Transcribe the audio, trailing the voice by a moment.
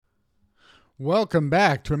Welcome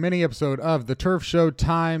back to a mini episode of the Turf Show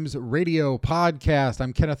Times radio podcast.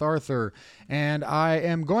 I'm Kenneth Arthur, and I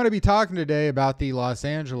am going to be talking today about the Los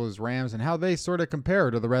Angeles Rams and how they sort of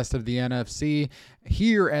compare to the rest of the NFC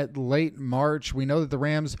here at late March. We know that the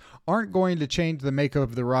Rams aren't going to change the makeup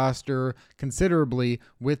of the roster considerably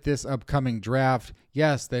with this upcoming draft.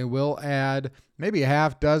 Yes, they will add maybe a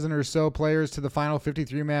half dozen or so players to the final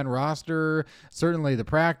 53-man roster, certainly the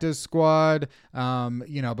practice squad,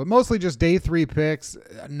 but mostly just day three picks,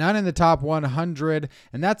 none in the top 100,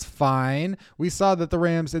 and that's fine. We saw that the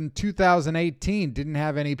Rams in 2018 didn't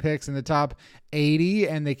have any picks in the top 80,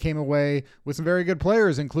 and they came away with some very good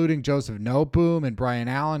players, including Joseph Noteboom and Brian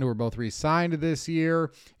Allen, who were both re-signed this year,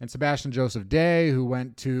 and Sebastian Joseph Day, who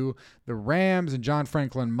went to the Rams, and John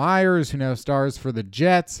Franklin Myers, who now stars for the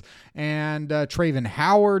Jets, and Traven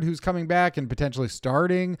Howard, who's coming back and potentially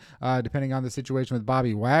starting, depending on the situation with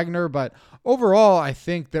Bobby Wagner. But overall, I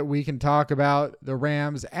think that we can talk about the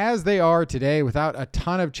Rams as they are today without a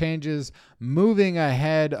ton of changes, moving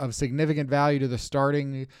ahead of significant value to the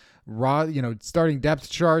starting depth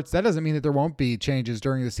charts. That doesn't mean that there won't be changes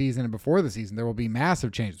during the season and before the season. There will be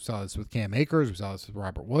massive changes. We saw this with Cam Akers. We saw this with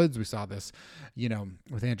Robert Woods. We saw this,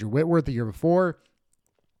 with Andrew Whitworth the year before.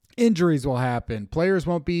 Injuries will happen. Players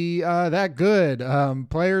won't be that good.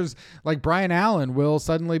 Players like Brian Allen will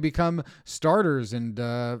suddenly become starters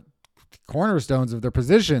and cornerstones of their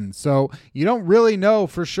position. So you don't really know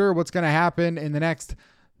for sure what's going to happen in the next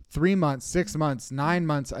 3 months, 6 months, 9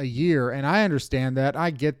 months, a year. And I understand that.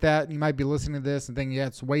 I get that. You might be listening to this and thinking, yeah,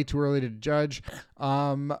 it's way too early to judge.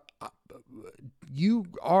 You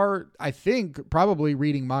are, I think, probably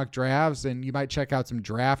reading mock drafts, and you might check out some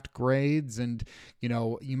draft grades, and,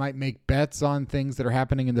 you might make bets on things that are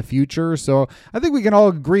happening in the future. So I think we can all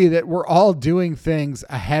agree that we're all doing things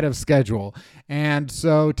ahead of schedule. And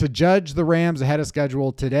so to judge the Rams ahead of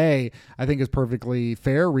schedule today, I think is perfectly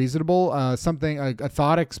fair, reasonable, a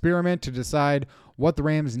thought experiment to decide what the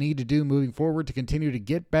Rams need to do moving forward to continue to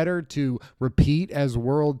get better, to repeat as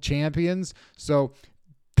world champions. So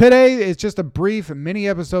today, it's just a brief mini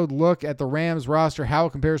episode look at the Rams roster, how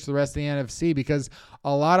it compares to the rest of the NFC, because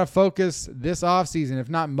a lot of focus this offseason, if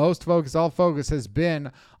not most focus, all focus has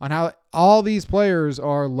been on how all these players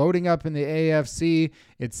are loading up in the AFC.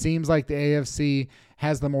 It seems like the AFC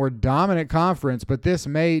has the more dominant conference, but this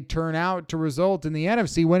may turn out to result in the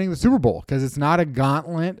NFC winning the Super Bowl, because it's not a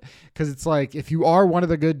gauntlet, because it's like if you are one of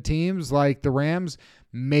the good teams like the Rams,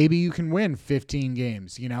 maybe you can win 15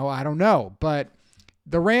 games. I don't know, but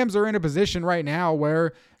the Rams are in a position right now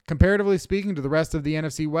where, comparatively speaking to the rest of the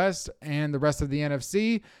NFC West and the rest of the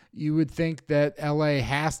NFC, you would think that LA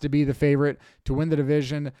has to be the favorite to win the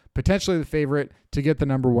division, potentially the favorite to get the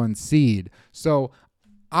number one seed. So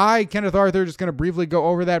I, Kenneth Arthur, just going to briefly go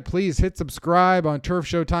over that. Please hit subscribe on Turf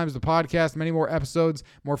Show Times, the podcast. Many more episodes,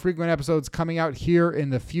 more frequent episodes coming out here in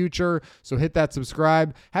the future. So hit that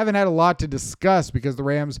subscribe. Haven't had a lot to discuss because the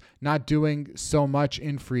Rams not doing so much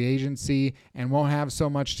in free agency and won't have so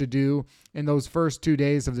much to do in those first 2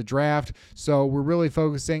 days of the draft. So we're really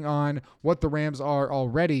focusing on what the Rams are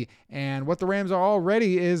already. And what the Rams are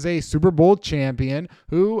already is a Super Bowl champion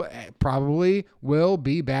who probably will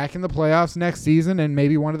be back in the playoffs next season and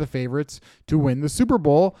maybe one of the favorites to win the Super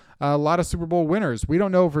Bowl. A lot of Super Bowl winners. We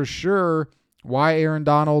don't know for sure why Aaron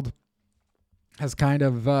Donald has kind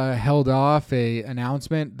of held off a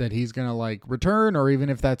announcement that he's going to return, or even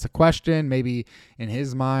if that's a question, maybe in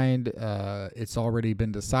his mind it's already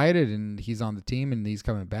been decided and he's on the team and he's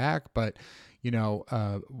coming back. But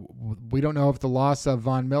we don't know if the loss of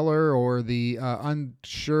Von Miller or the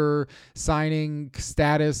unsure signing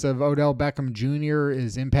status of Odell Beckham Jr.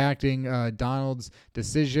 is impacting Donald's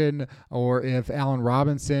decision, or if Allen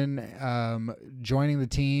Robinson joining the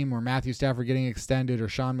team, or Matthew Stafford getting extended, or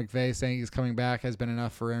Sean McVay saying he's coming back has been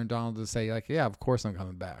enough for Aaron Donald to say, yeah, of course I'm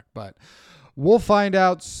coming back. But we'll find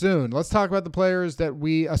out soon. Let's talk about the players that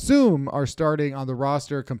we assume are starting on the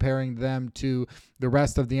roster, comparing them to the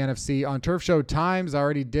rest of the NFC. On Turf Show Times, I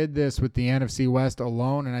already did this with the NFC West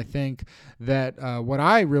alone, and I think that what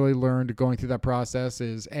I really learned going through that process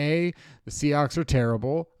is, A, the Seahawks are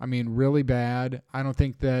terrible. I mean, really bad. I don't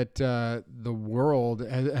think that the world,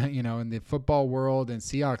 in the football world and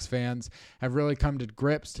Seahawks fans have really come to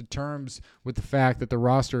grips, to terms with the fact that the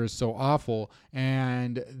roster is so awful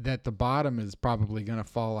and that the bottom is probably going to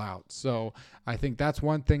fall out. So I think that's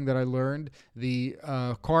one thing that I learned. The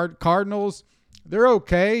Cardinals, they're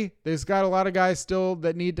okay. They've got a lot of guys still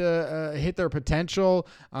that need to hit their potential,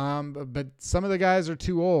 but some of the guys are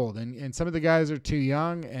too old, and some of the guys are too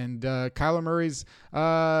young, and Kyler Murray's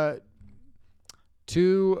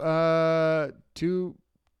too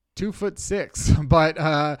 2'6",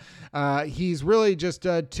 but he's really just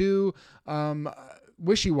too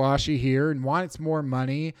wishy-washy here and wants more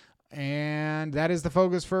money. And that is the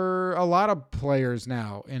focus for a lot of players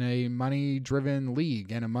now in a money-driven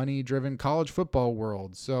league and a money-driven college football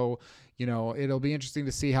world. So, it'll be interesting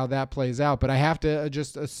to see how that plays out. But I have to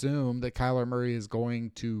just assume that Kyler Murray is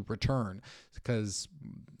going to return because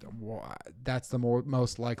that's the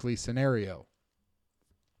most likely scenario.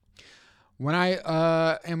 When I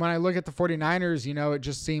look at the 49ers, it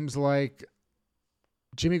just seems like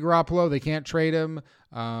Jimmy Garoppolo, they can't trade him.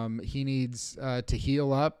 He needs to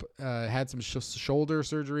heal up. Had some shoulder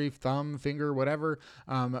surgery, thumb, finger, whatever.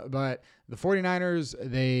 But the 49ers,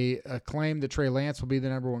 they claim that Trey Lance will be the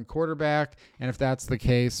number one quarterback. And if that's the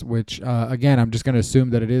case, which, again, I'm just going to assume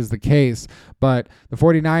that it is the case. But the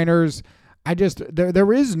 49ers,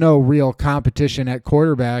 there is no real competition at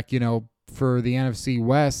quarterback, for the NFC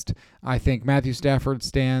West. I think Matthew Stafford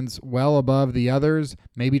stands well above the others.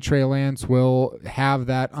 Maybe Trey Lance will have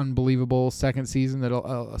that unbelievable second season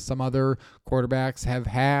that some other quarterbacks have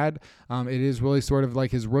had. It is really sort of like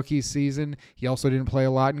his rookie season. He also didn't play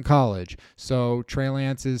a lot in college. So Trey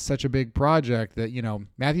Lance is such a big project that,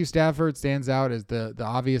 Matthew Stafford stands out as the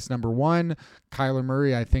obvious number one. Kyler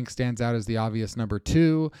Murray, I think, stands out as the obvious number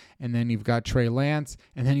two. And then you've got Trey Lance,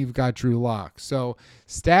 and then you've got Drew Lock. So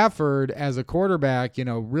Stafford as a quarterback,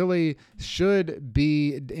 really should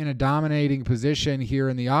be in a dominating position here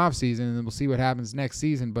in the offseason, and then we'll see what happens next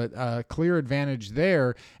season, but clear advantage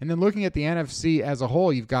there. And then looking at the NFC as a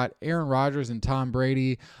whole, you've got Aaron Rodgers and Tom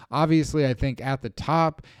Brady, obviously, I think, at the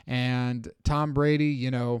top, and Tom Brady,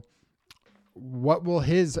 what will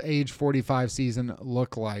his age 45 season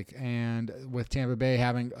look like? And with Tampa Bay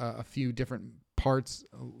having a few different parts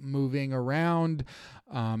moving around.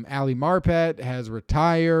 Ali Marpet has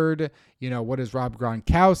retired. What is Rob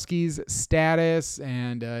Gronkowski's status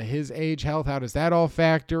and his age health? How does that all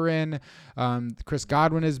factor in? Chris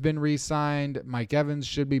Godwin has been re-signed. Mike Evans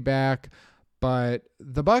should be back. But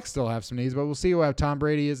the Bucs still have some needs, but we'll see how Tom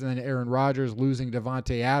Brady is, and then Aaron Rodgers losing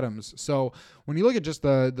Devontae Adams. So when you look at just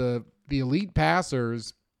the elite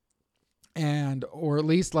passers, or at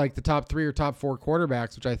least like the top three or top four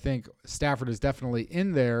quarterbacks, which I think Stafford is definitely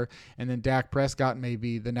in there, and then Dak Prescott may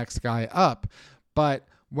be the next guy up. But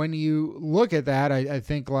when you look at that, I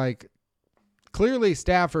think like clearly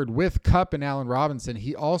Stafford with Kupp and Allen Robinson,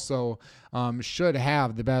 he also should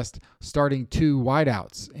have the best starting two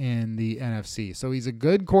wideouts in the NFC. So he's a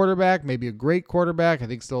good quarterback, maybe a great quarterback. I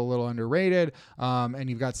think still a little underrated. And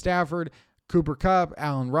you've got Stafford, Cooper Kupp,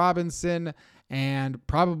 Allen Robinson, and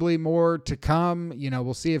probably more to come.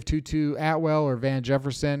 We'll see if Tutu Atwell or Van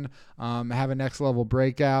Jefferson have a next level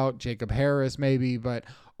breakout, Jacob Harris maybe. But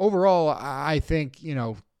overall, I think,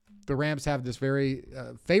 the Rams have this very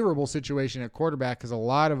favorable situation at quarterback because a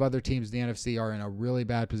lot of other teams in the NFC are in a really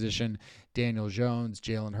bad position. Daniel Jones,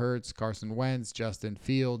 Jalen Hurts, Carson Wentz, Justin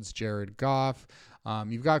Fields, Jared Goff.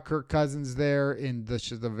 You've got Kirk Cousins there in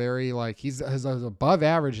the very, he's above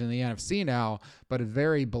average in the NFC now, but a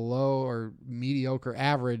very below or mediocre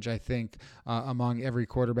average, I think, among every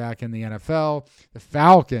quarterback in the NFL. The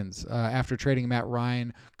Falcons, after trading Matt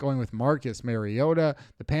Ryan, going with Marcus Mariota.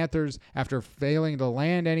 The Panthers, after failing to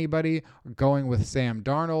land anybody, are going with Sam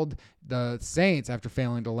Darnold. The Saints, after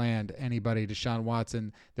failing to land anybody, Deshaun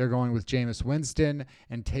Watson, they're going with Jameis Winston,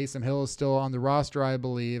 and Taysom Hill is still on the roster, I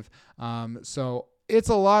believe. So it's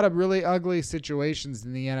a lot of really ugly situations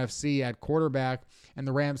in the NFC at quarterback, and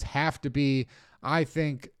the Rams have to be, I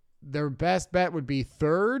think, their best bet would be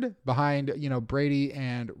third behind, Brady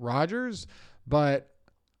and Rodgers. But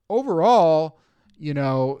overall,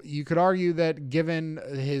 you could argue that given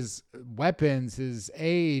his weapons, his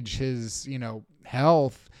age, his,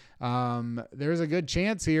 health, there's a good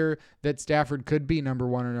chance here that Stafford could be number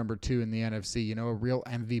one or number two in the NFC, a real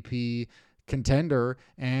MVP contender,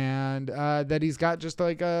 and that he's got just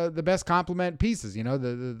like the best complement pieces.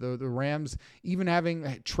 The Rams, even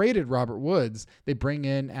having traded Robert Woods, they bring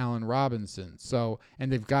in Allen Robinson. So,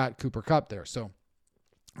 and they've got Cooper Kupp there. So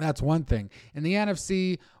that's one thing. In the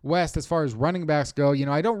NFC West, as far as running backs go,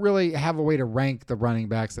 I don't really have a way to rank the running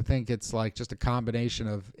backs. I think it's like just a combination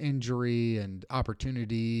of injury and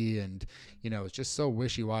opportunity, and it's just so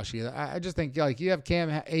wishy-washy. I just think you have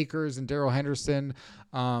Cam Akers and Darrell Henderson.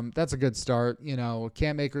 That's a good start.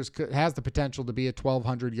 Cam Akers has the potential to be a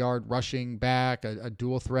 1,200-yard rushing back, a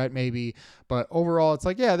dual threat maybe. But overall, it's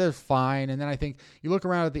they're fine. And then I think you look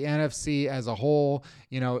around at the NFC as a whole,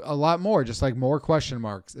 a lot more, just like more question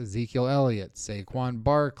marks. Ezekiel Elliott, Saquon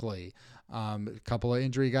Barkley, a couple of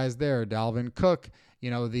injury guys there, Dalvin Cook.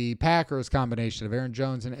 The Packers combination of Aaron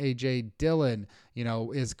Jones and A.J. Dillon.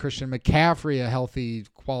 Is Christian McCaffrey a healthy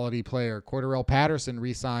quality player? Cordarrelle Patterson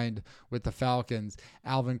re-signed with the Falcons.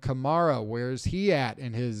 Alvin Kamara, where's he at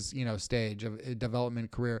in his, stage of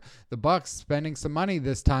development career? The Bucs spending some money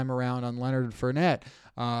this time around on Leonard Fournette.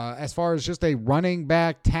 As far as just a running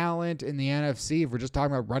back talent in the NFC, if we're just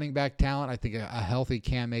talking about running back talent, I think a healthy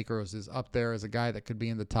Cam Akers is up there as a guy that could be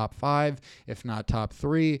in the top 5, if not top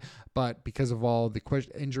 3. But because of all the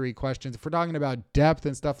injury questions, if we're talking about depth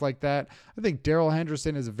and stuff like that, I think Darrell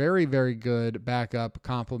Henderson is a very, very good backup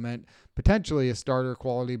complement, potentially a starter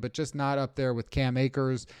quality, but just not up there with Cam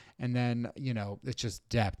Akers. And then, it's just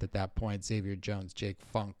depth at that point. Xavier Jones, Jake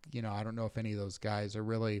Funk. I don't know if any of those guys are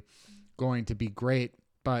really going to be great,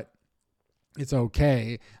 but it's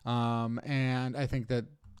okay. And I think that,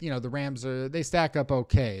 the Rams they stack up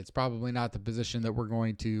okay. It's probably not the position that we're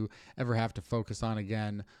going to ever have to focus on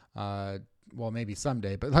again. Well, maybe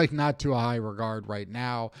someday, but not to a high regard right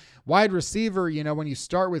now. Wide receiver, when you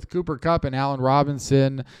start with Cooper Kupp and Allen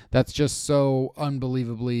Robinson, that's just so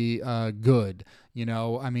unbelievably good.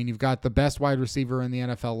 You've got the best wide receiver in the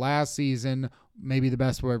NFL last season, maybe the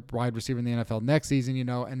best wide receiver in the NFL next season,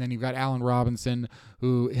 and then you've got Allen Robinson,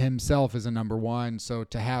 who himself is a number 1. So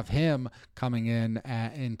to have him coming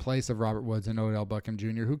in place of Robert Woods and Odell Beckham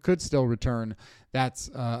Jr., who could still return, that's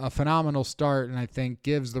a phenomenal start, and I think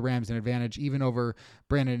gives the Rams an advantage even over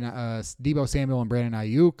Deebo Samuel and Brandon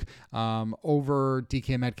Ayuk, over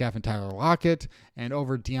DK Metcalf and Tyler Lockett, and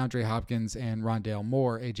over DeAndre Hopkins and Rondale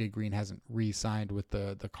Moore. AJ Green hasn't re-signed with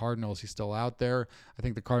the Cardinals. He's still out there. I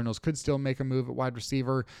think the Cardinals could still make a move at wide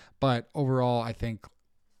receiver, but overall, I think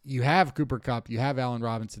you have Cooper Kupp, you have Allen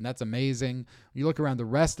Robinson. That's amazing. You look around the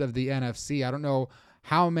rest of the NFC, I don't know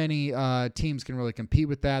how many teams can really compete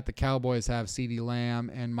with that. The Cowboys have CeeDee Lamb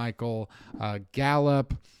and Michael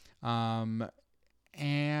Gallup.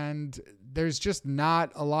 And there's just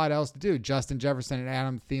not a lot else to do. Justin Jefferson and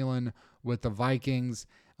Adam Thielen with the Vikings,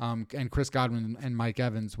 and Chris Godwin and Mike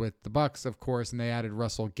Evans with the Bucs, of course, and they added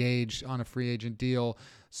Russell Gage on a free agent deal.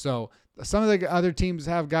 So some of the other teams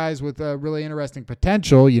have guys with really interesting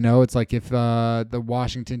potential. It's like if the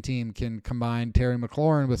Washington team can combine Terry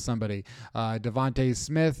McLaurin with somebody, Devontae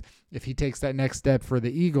Smith, if he takes that next step for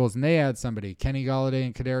the Eagles and they add somebody, Kenny Golladay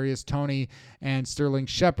and Kadarius Toney and Sterling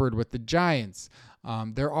Shepard with the Giants.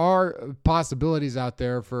 There are possibilities out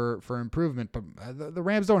there for improvement, but the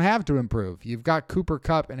Rams don't have to improve. You've got Cooper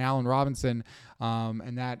Kupp and Allen Robinson,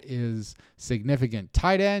 and that is significant.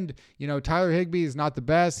 Tight end, Tyler Higbee is not the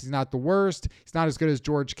best. He's not the worst. He's not as good as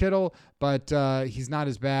George Kittle, but he's not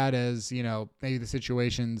as bad as, maybe the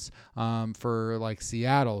situations for like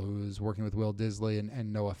Seattle, who's working with Will Disley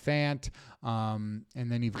and Noah Fant. And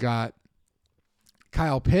then you've got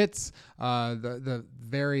Kyle Pitts, the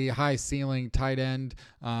very high ceiling tight end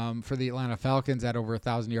for the Atlanta Falcons at over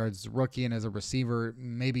 1,000 yards as a rookie, and as a receiver,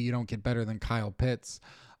 maybe you don't get better than Kyle Pitts.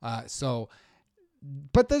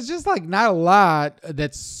 But there's just not a lot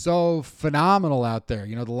that's so phenomenal out there.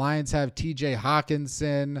 The Lions have TJ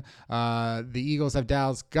Hawkinson, the Eagles have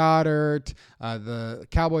Dallas Goedert, the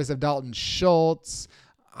Cowboys have Dalton Schultz.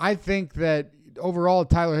 I think that overall,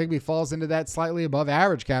 Tyler Higbee falls into that slightly above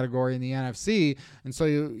average category in the NFC. And so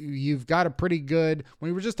you've got a pretty good, when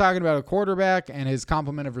we were just talking about a quarterback and his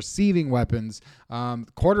complement of receiving weapons,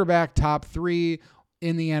 quarterback top 3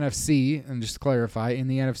 in the NFC, and just to clarify, in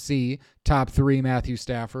the NFC, top 3, Matthew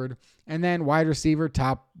Stafford. And then wide receiver,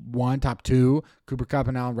 top 1, top 2, Cooper Kupp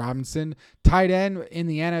and Allen Robinson. Tight end in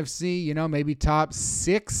the NFC, maybe top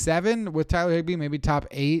 6, 7 with Tyler Higbee, maybe top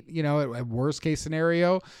 8, at worst case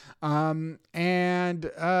scenario. And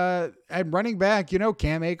at running back,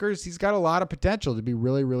 Cam Akers, he's got a lot of potential to be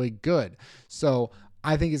really, really good. So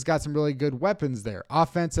I think he's got some really good weapons there.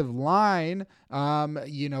 Offensive line,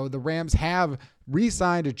 the Rams have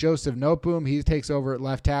re-signed to Joseph Noteboom. He takes over at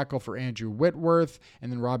left tackle for Andrew Whitworth,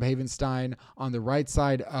 and then Rob Havenstein on the right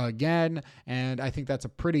side again. And I think that's a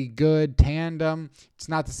pretty good tandem. It's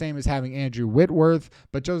not the same as having Andrew Whitworth,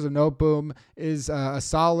 but Joseph Noteboom is a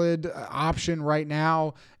solid option right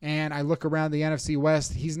now. And I look around the NFC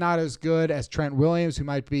West, he's not as good as Trent Williams, who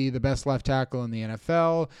might be the best left tackle in the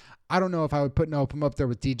NFL. I don't know if I would put Noteboom up there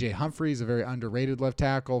with DJ Humphries, a very underrated left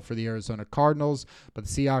tackle for the Arizona Cardinals. But the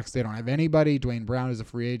Seahawks, they don't have anybody. Dwayne Brown is a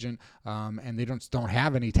free agent, and they don't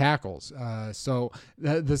have any tackles. So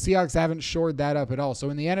the Seahawks haven't shored that up at all.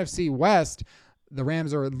 So in the NFC West, the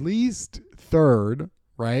Rams are at least third,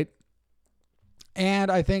 right? And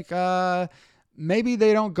I think maybe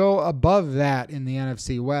they don't go above that in the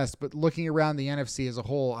NFC West, but looking around the NFC as a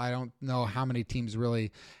whole, I don't know how many teams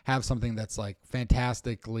really have something that's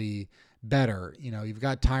fantastically better. You've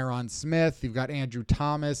got Tyron Smith, you've got Andrew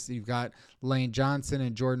Thomas, you've got Lane Johnson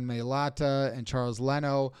and Jordan Mailata and Charles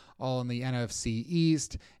Leno, all in the NFC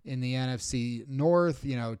East. In the NFC North,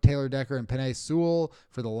 Taylor Decker and Penei Sewell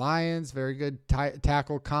for the Lions, very good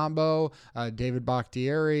tackle combo. David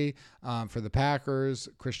Bakhtiari for the Packers,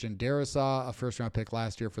 Christian Darrisaw, a first-round pick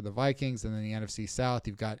last year for the Vikings. And then the NFC South,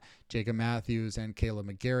 you've got Jacob Matthews and Caleb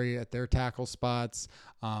McGarry at their tackle spots.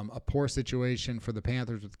 A poor situation for the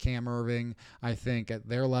Panthers with Cam Irving, I think, at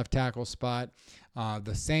their left tackle spot.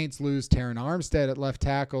 The Saints lose Terron Armstead at left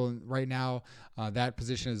tackle, and right now that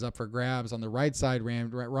position is up for grabs. On the right side,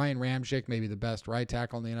 Ryan Ramczyk, maybe the best right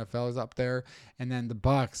tackle in the NFL, is up there. And then the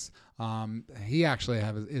Bucs, he actually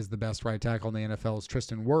is the best right tackle in the NFL, is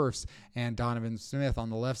Tristan Wirfs and Donovan Smith on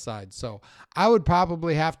the left side. So I would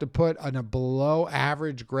probably have to put a below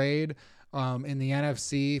average grade in the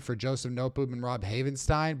NFC for Joseph Noteboom and Rob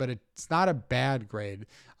Havenstein, but it's not a bad grade.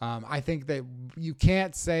 I think that you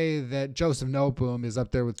can't say that Joseph Noteboom is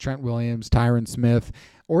up there with Trent Williams, Tyron Smith,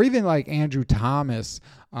 or even like Andrew Thomas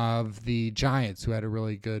of the Giants, who had a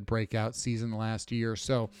really good breakout season last year.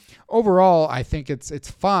 So overall, I think it's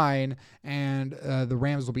fine, and the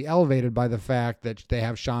Rams will be elevated by the fact that they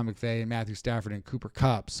have Sean McVay and Matthew Stafford and Cooper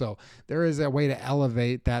Kupp. So there is a way to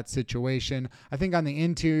elevate that situation. I think on the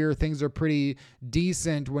interior, things are pretty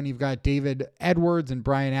decent when you've got David Edwards and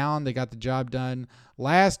Brian Allen. They got the job done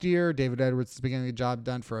last year. David Edwards is getting the job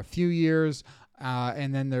done for a few years.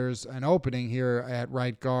 And then there's an opening here at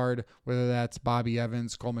right guard, whether that's Bobby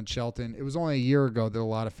Evans, Coleman Shelton. It was only a year ago that a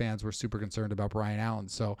lot of fans were super concerned about Brian Allen.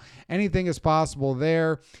 So anything is possible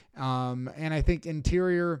there. And I think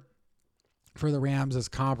interior for the Rams is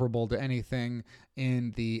comparable to anything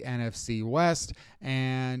in the NFC West.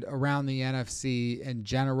 And around the NFC in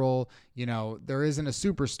general, there isn't a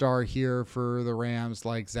superstar here for the Rams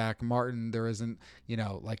like Zach Martin. There isn't,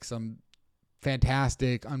 like some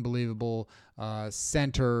fantastic, unbelievable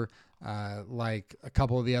center like a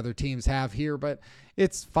couple of the other teams have here, but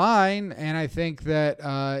it's fine. And I think that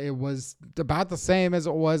it was about the same as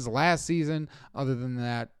it was last season, other than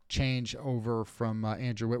that change over from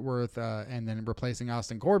Andrew Whitworth and then replacing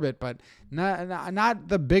Austin Corbett, but not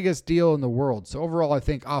the biggest deal in the world. So overall, I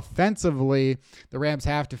think offensively, the Rams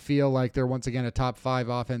have to feel like they're once again a top 5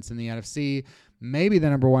 offense in the NFC, maybe the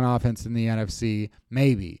number 1 offense in the NFC,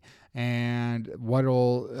 maybe. And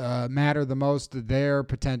what'll matter the most there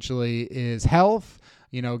potentially is health.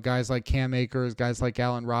 Guys like Cam Akers, guys like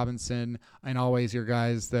Allen Robinson, and always your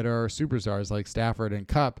guys that are superstars like Stafford and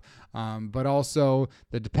Kupp. But also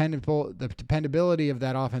the dependability of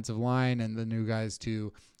that offensive line and the new guys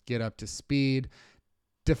to get up to speed.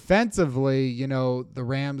 Defensively, the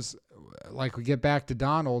Rams, like we get back to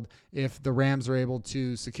Donald, if the Rams are able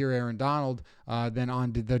to secure Aaron Donald, then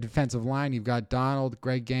on the defensive line, you've got Donald,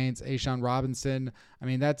 Greg Gaines, A'Shawn Robinson. I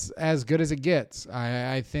mean, that's as good as it gets.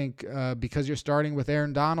 I think because you're starting with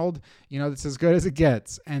Aaron Donald, that's as good as it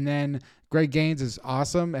gets. And then Greg Gaines is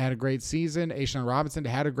awesome, had a great season. A'Shawn Robinson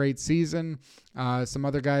had a great season. Some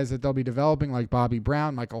other guys that they'll be developing like Bobby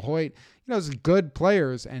Brown, Michael Hoyt, good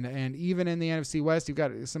players. And even in the NFC West, you've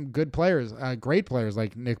got some good players, great players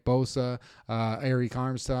like Nick Bosa, Eric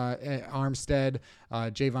Armstead,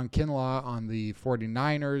 Javon Kinlaw on the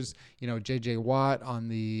 49ers, J.J. Watt on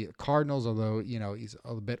the Cardinals, although, he's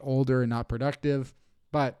a bit older and not productive.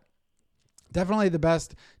 But definitely the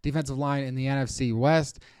best defensive line in the NFC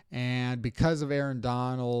West. And because of Aaron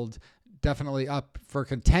Donald, definitely up for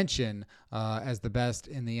contention as the best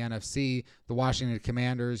in the NFC. The Washington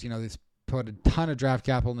Commanders, they put a ton of draft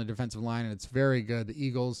capital in the defensive line, and it's very good. The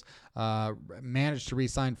Eagles managed to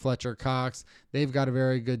re-sign Fletcher Cox. They've got a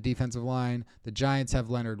very good defensive line. The Giants have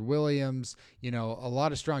Leonard Williams. A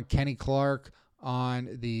lot of strong Kenny Clark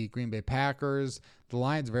on the Green Bay Packers. The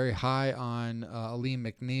Lions very high on Aleem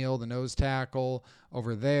McNeil, the nose tackle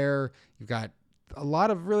over there. You've got a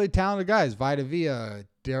lot of really talented guys, Vita Vea,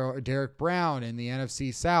 Derek Brown in the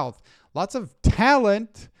NFC South. Lots of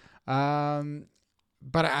talent,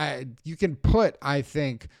 but you can put, I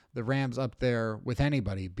think, the Rams up there with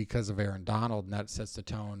anybody because of Aaron Donald, and that sets the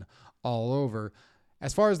tone all over.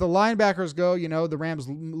 As far as the linebackers go, the Rams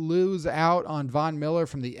lose out on Von Miller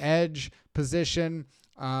from the edge position,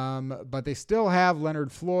 but they still have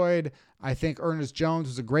Leonard Floyd. I think Ernest Jones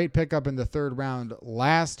was a great pickup in the 3rd round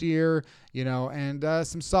last year, and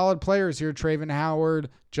some solid players here, Traven Howard,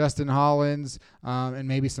 Justin Hollins, and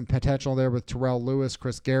maybe some potential there with Terrell Lewis,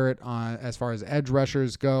 Chris Garrett as far as edge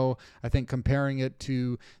rushers go. I think comparing it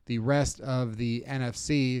to the rest of the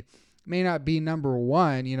NFC, may not be number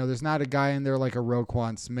one. There's not a guy in there like a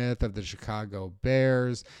Roquan Smith of the Chicago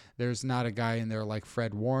Bears. There's not a guy in there like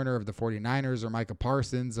Fred Warner of the 49ers or Micah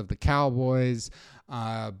Parsons of the Cowboys.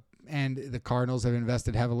 And the Cardinals have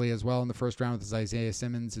invested heavily as well in the first round with Isaiah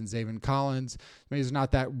Simmons and Zaven Collins. He's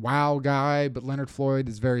not that wow guy, but Leonard Floyd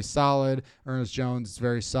is very solid. Ernest Jones is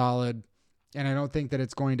very solid. And I don't think that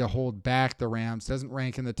it's going to hold back the Rams. Doesn't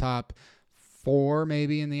rank in the top 4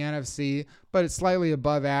 maybe in the NFC, but it's slightly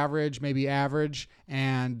above average, maybe average.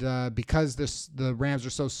 And because the Rams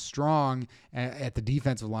are so strong at the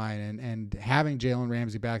defensive line and having Jalen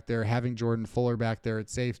Ramsey back there, having Jordan Fuller back there at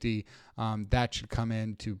safety, that should come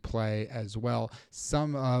into play as well.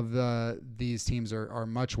 Some of these teams are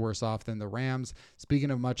much worse off than the Rams.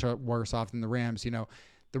 Speaking of much worse off than the Rams,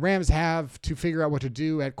 the Rams have to figure out what to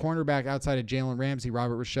do at cornerback outside of Jalen Ramsey.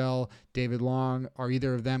 Robert Rochelle, David Long, are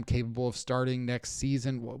either of them capable of starting next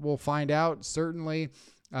season? We'll find out, certainly.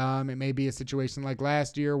 It may be a situation like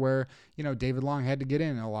last year where, David Long had to get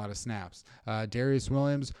in a lot of snaps. Darius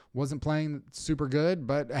Williams wasn't playing super good,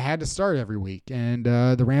 but had to start every week. And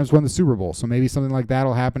the Rams won the Super Bowl. So maybe something like that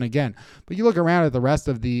will happen again. But you look around at the rest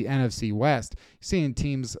of the NFC West, you're seeing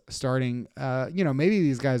teams starting, maybe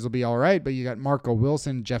these guys will be all right, but you got Marco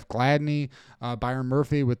Wilson, Jeff Gladney, Byron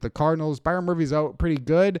Murphy with the Cardinals. Byron Murphy's out pretty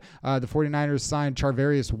good. The 49ers signed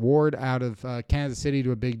Charvarius Ward out of Kansas City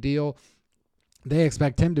to a big deal. They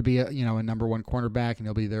expect him to be a number one cornerback, and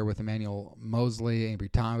he'll be there with Emmanuel Mosley,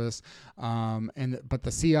 Ambry Thomas. But the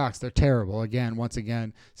Seahawks, they're terrible. Once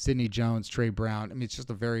again, Sidney Jones, Trey Brown. It's just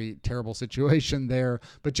a very terrible situation there.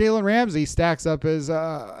 But Jalen Ramsey stacks up as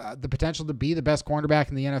the potential to be the best cornerback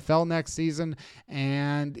in the NFL next season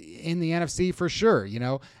and in the NFC for sure.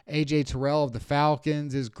 A.J. Terrell of the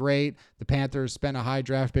Falcons is great. The Panthers spent a high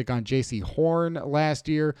draft pick on J.C. Horn last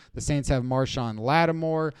year. The Saints have Marshawn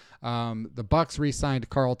Lattimore. The Bucs re-signed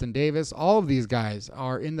Carlton Davis. All of these guys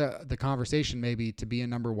are in the conversation maybe to be a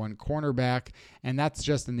number one cornerback, and that's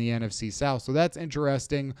just in the NFC South. So that's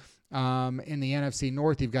interesting. In the NFC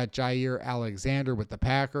North, you've got Jair Alexander with the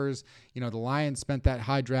Packers. The Lions spent that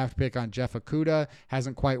high draft pick on Jeff Okudah.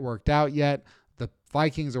 Hasn't quite worked out yet. The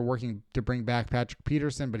Vikings are working to bring back Patrick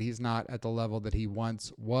Peterson, but he's not at the level that he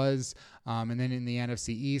once was. And then in the NFC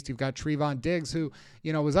East, you've got Trevon Diggs, who,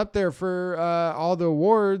 was up there for all the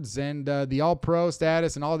awards and the All-Pro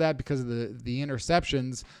status and all that because of the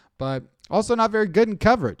interceptions, but also not very good in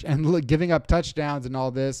coverage and giving up touchdowns and all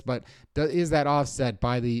this. But is that offset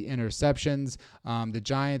by the interceptions? The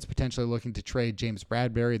Giants potentially looking to trade James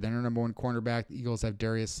Bradbury, their number one cornerback. The Eagles have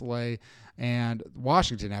Darius Slay. And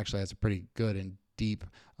Washington actually has a pretty good and deep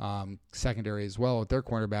secondary as well with their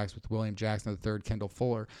cornerbacks with William Jackson III, Kendall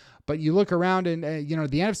Fuller. But you look around and, the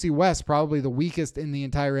NFC West, probably the weakest in the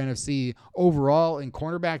entire NFC overall in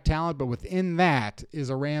cornerback talent. But within that is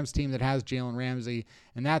a Rams team that has Jalen Ramsey,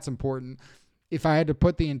 and that's important. If I had to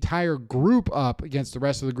put the entire group up against the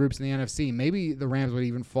rest of the groups in the NFC, maybe the Rams would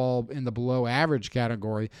even fall in the below average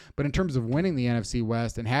category. But in terms of winning the NFC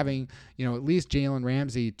West and having, at least Jalen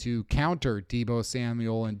Ramsey to counter Deebo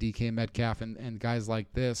Samuel and DK Metcalf and guys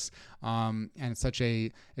like this, and such a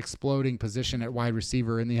exploding position at wide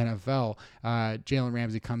receiver in the NFL, Jalen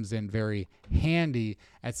Ramsey comes in very handy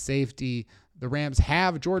at safety. The Rams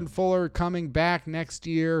have Jordan Fuller coming back next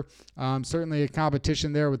year. Certainly a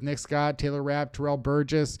competition there with Nick Scott, Taylor Rapp, Terrell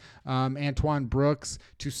Burgess, Antoine Brooks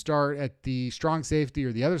to start at the strong safety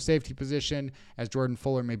or the other safety position as Jordan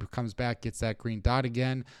Fuller maybe comes back, gets that green dot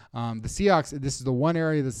again. The Seahawks, this is the one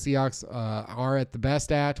area the Seahawks are at the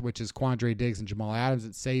best at, which is Quandre Diggs and Jamal Adams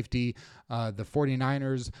at safety. The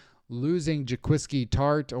 49ers losing Jaquiski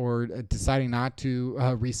Tart or deciding not to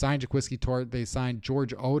re-sign Jaquiski Tart. They signed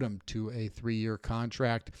George Odom to a 3-year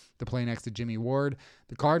contract to play next to Jimmy Ward.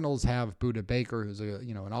 The Cardinals have Budda Baker, who's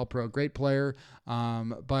an all-pro, great player.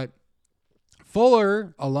 But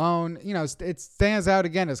Fuller alone, it stands out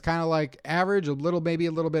again. It's kind of like average, maybe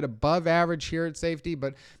a little bit above average here at safety,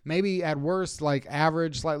 but maybe at worst like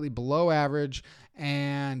average, slightly below average.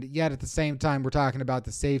 And yet at the same time, we're talking about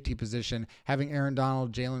the safety position, having Aaron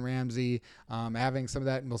Donald, Jalen Ramsey, having some of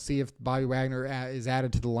that. And we'll see if Bobby Wagner is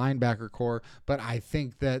added to the linebacker core. But I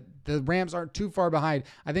think that the Rams aren't too far behind.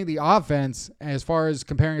 I think the offense, as far as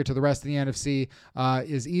comparing it to the rest of the NFC,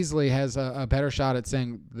 is easily has a better shot at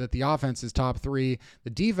saying that the offense is top 3. The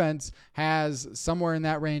defense has somewhere in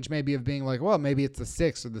that range maybe of being like, well, maybe it's the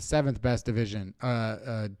 6th or the 7th best division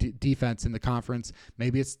defense in the conference.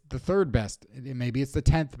 Maybe it's the 3rd best. Maybe it's the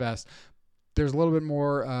 10th best. there's a little bit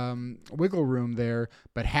more wiggle room there,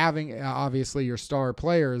 but having obviously your star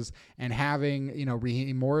players and having,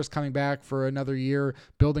 Raheem Morris coming back for another year,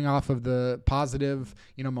 building off of the positive,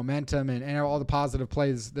 momentum and all the positive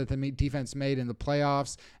plays that the defense made in the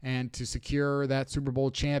playoffs, and to secure that Super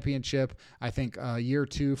Bowl championship, I think year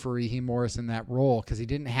 2 for Raheem Morris in that role, because he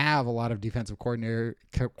didn't have a lot of defensive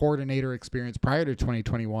coordinator experience prior to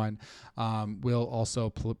 2021, will also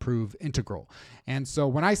prove integral. And so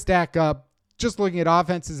when I stack up, just looking at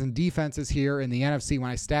offenses and defenses here in the NFC,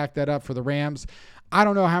 when I stack that up for the Rams, I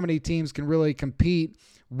don't know how many teams can really compete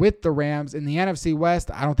with the Rams. In the NFC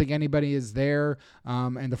West, I don't think anybody is there,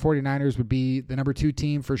 and the 49ers would be the number 2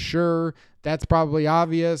 team for sure. That's probably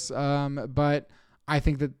obvious, but I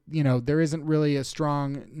think that, there isn't really a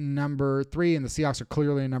strong number 3, and the Seahawks are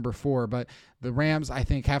clearly a number 4, but the Rams, I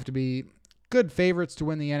think, have to be good favorites to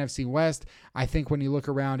win the NFC West. I think when you look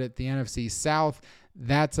around at the NFC South,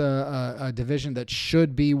 that's a division that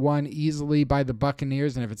should be won easily by the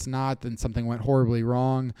Buccaneers, and if it's not, then something went horribly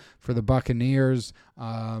wrong for the Buccaneers.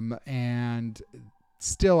 And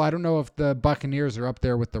still, I don't know if the Buccaneers are up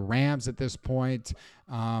there with the Rams at this point.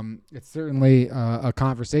 It's certainly a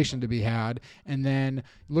conversation to be had. And then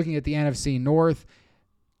looking at the NFC North,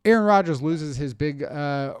 Aaron Rodgers loses his big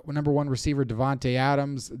number 1 receiver, Devontae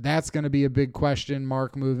Adams. That's going to be a big question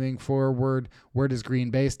mark moving forward. Where does Green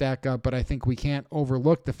Bay stack up? But I think we can't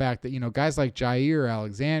overlook the fact that, guys like Jair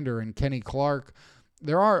Alexander and Kenny Clark,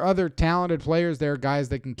 there are other talented players there, guys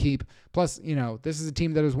that can keep. Plus, this is a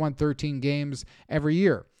team that has won 13 games every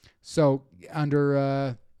year. So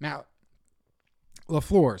under Matt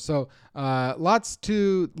LaFleur. So lots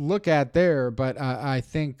to look at there, but I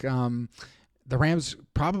think the Rams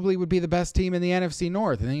probably would be the best team in the NFC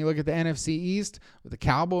North. And then you look at the NFC East with the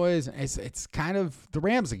Cowboys, it's kind of the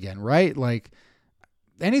Rams again, right? Like,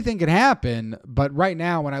 anything can happen, but right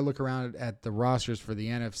now when I look around at the rosters for the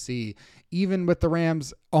NFC, even with the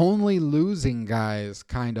Rams only losing guys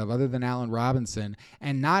kind of other than Allen Robinson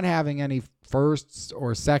and not having any firsts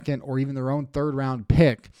or second or even their own third round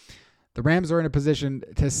pick, the Rams are in a position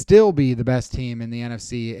to still be the best team in the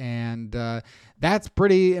NFC, and that's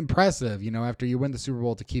pretty impressive, after you win the Super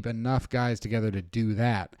Bowl, to keep enough guys together to do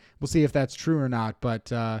that. We'll see if that's true or not,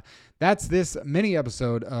 but that's this mini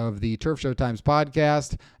episode of the Turf Show Times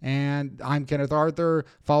podcast, and I'm Kenneth Arthur.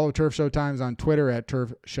 Follow Turf Show Times on Twitter at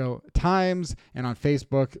Turf Show Times, and on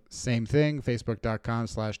Facebook, same thing,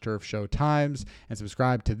 facebook.com/Turf Show Times, and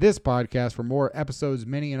subscribe to this podcast for more episodes,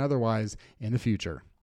 mini and otherwise, in the future.